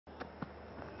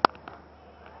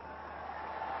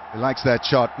He likes that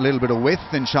shot, a little bit of width,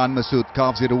 and Shan Masood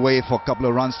carves it away for a couple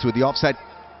of runs through the offside.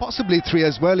 Possibly 3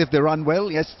 as well if they run well.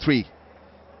 Yes, 3.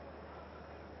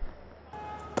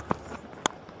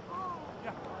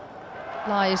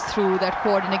 Flies through that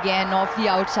cordon again off the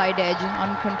outside edge,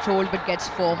 uncontrolled but gets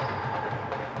 4.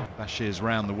 Bashir's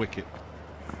round the wicket.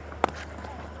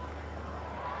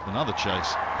 Another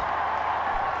chase.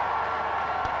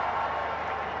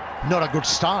 Not a good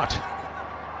start,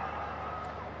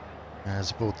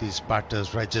 as both these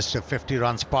batters register 50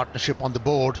 runs partnership on the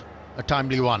board, a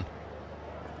timely one.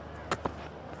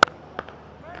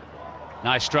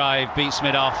 Nice drive, beats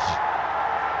mid off.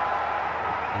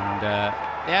 And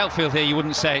the outfield here, you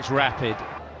wouldn't say it's rapid.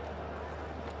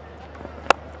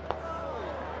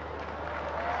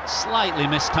 Slightly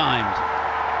mistimed.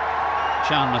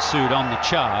 Shan Masood on the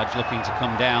charge, looking to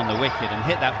come down the wicket and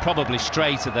hit that probably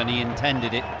straighter than he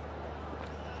intended it.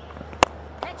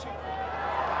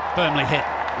 Firmly hit.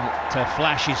 It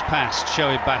flashes past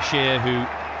Shoaib Bashir, who...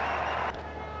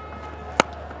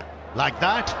 Like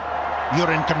that,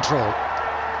 you're in control.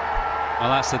 Well,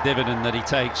 that's the dividend that he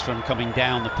takes from coming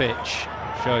down the pitch.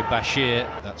 Shoaib Bashir.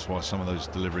 That's why some of those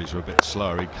deliveries were a bit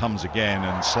slower. He comes again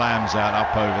and slams out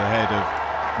up over the head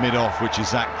of mid-off, which is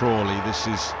Zach Crawley. This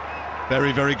is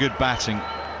very, very good batting.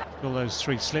 All those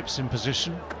 3 slips in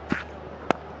position.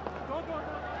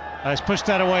 He's pushed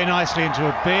that away nicely into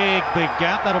a big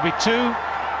gap. That'll be 2.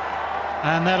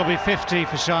 And that'll be 50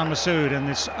 for Shan Masood. And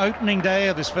this opening day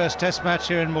of this first Test match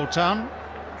here in Multan.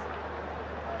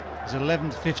 His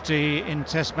 11th 50 in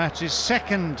Test matches,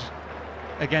 2nd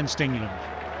against England.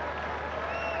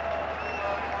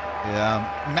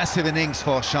 Yeah, massive innings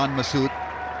for Shan Masood.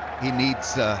 He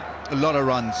needs a lot of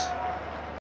runs.